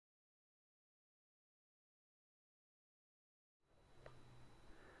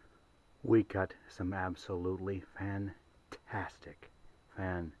We cut some absolutely fantastic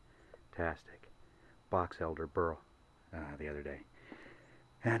box elder burl the other day,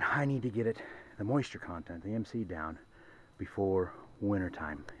 and I need to get the moisture content, the MC, down before winter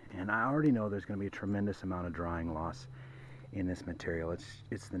time. And I already know there's going to be a tremendous amount of drying loss in this material.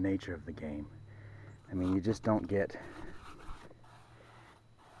 It's the nature of the game. I mean, you just don't get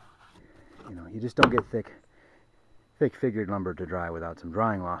thick figured lumber to dry without some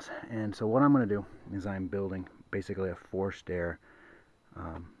drying loss. And so what I'm going to do is I'm building basically a forced air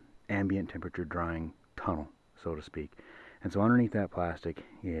ambient temperature drying tunnel, so to speak. And so underneath that plastic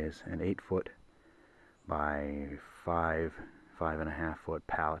is an 8-foot by 5.5 foot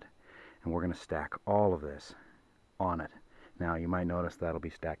pallet, and we're going to stack all of this on it. Now you might notice that'll be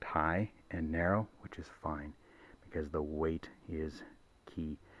stacked high and narrow, which is fine because the weight is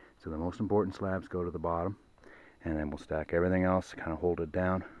key. So the most important slabs go to the bottom, and then we'll stack everything else, kind of hold it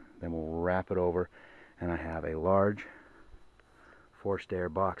down, then we'll wrap it over. And I have a large forced air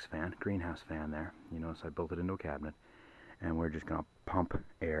box fan, greenhouse fan there. You notice I built it into a cabinet, and we're just going to pump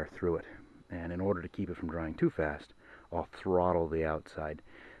air through it. And in order to keep it from drying too fast, I'll throttle the outside,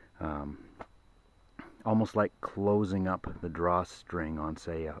 almost like closing up the drawstring on,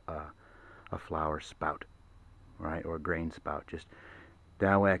 say, a flower spout, right, or a grain spout. Just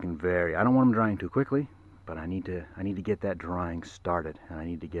that way I can vary. I don't want them drying too quickly, but I need to get that drying started, and I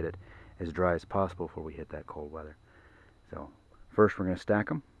need to get it as dry as possible before we hit that cold weather. So first we're going to stack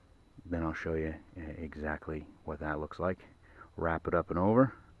them, then I'll show you exactly what that looks like. Wrap it up and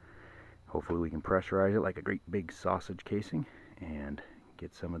over. Hopefully we can pressurize it like a great big sausage casing and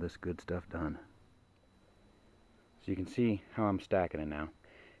get some of this good stuff done. So you can see how I'm stacking it now,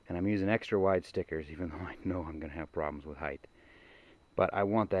 and I'm using extra wide stickers even though I know I'm going to have problems with height. But I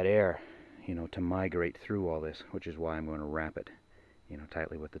want that air, to migrate through all this, which is why I'm going to wrap it,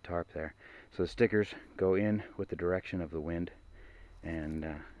 tightly with the tarp there. So the stickers go in with the direction of the wind, and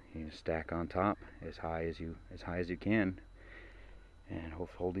you stack on top as high as you can, and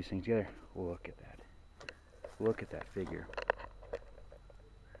hold these things together. Look at that! Look at that figure.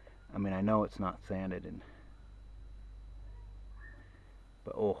 I mean, I know it's not sanded,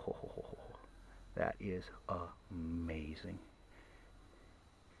 but oh, that is amazing.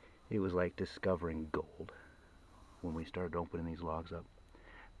 It was like discovering gold when we started opening these logs up.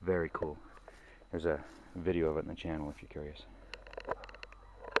 Very cool. There's a video of it in the channel if you're curious.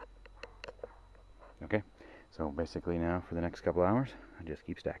 Okay, so basically now for the next couple hours, I just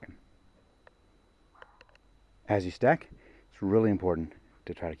keep stacking. As you stack, it's really important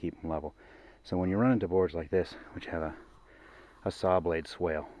to try to keep them level. So when you run into boards like this, which have a saw blade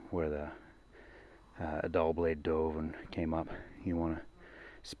swale where a dull blade dove and came up, you want to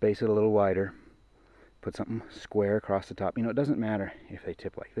space it a little wider, put something square across the top. It doesn't matter if they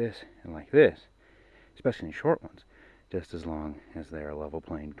tip like this and like this, especially in short ones, just as long as they're a level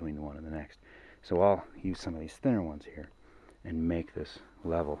plane between the one and the next. So I'll use some of these thinner ones here and make this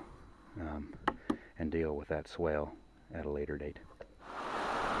level and deal with that swale at a later date.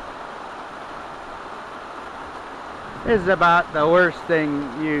 This is about the worst thing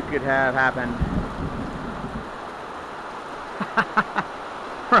you could have happen.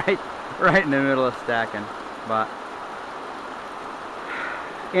 right in the middle of stacking. But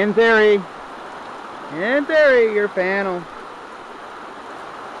in theory, your fan will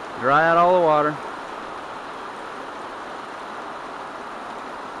dry out all the water.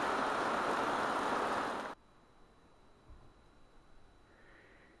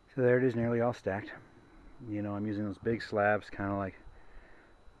 So there it is, nearly all stacked. I'm using those big slabs, kind of like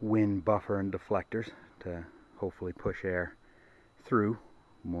wind buffer and deflectors, to hopefully push air through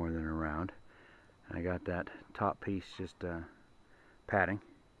more than around. And I got that top piece just padding,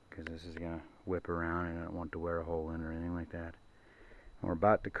 because this is going to whip around and I don't want to wear a hole in or anything like that. And we're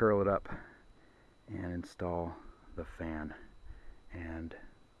about to curl it up and install the fan and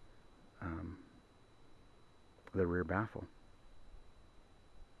the rear baffle.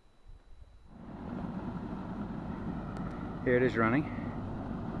 Here it is running.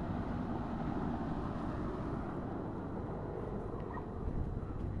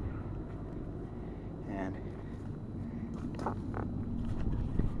 And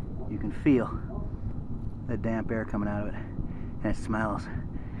you can feel the damp air coming out of it, and it smells.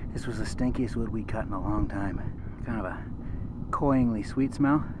 This was the stinkiest wood we cut in a long time. Kind of a cloyingly sweet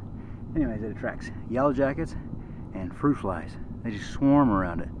smell. Anyways, it attracts yellow jackets and fruit flies. They just swarm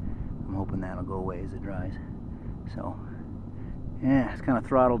around it. I'm hoping that'll go away as it dries. So yeah, it's kind of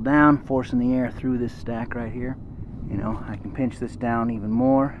throttled down, forcing the air through this stack right here. I can pinch this down even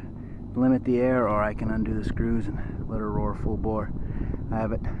more, limit the air, or I can undo the screws and let her roar full bore. I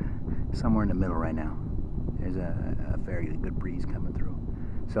have it somewhere in the middle right now. There's a fairly good breeze coming through.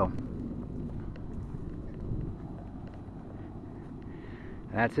 So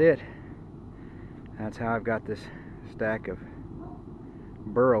that's it. That's how I've got this stack of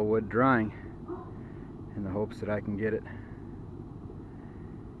burl wood drying, in the hopes that I can get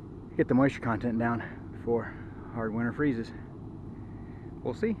the moisture content down before hard winter freezes.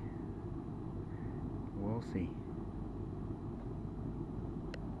 We'll see. We'll see.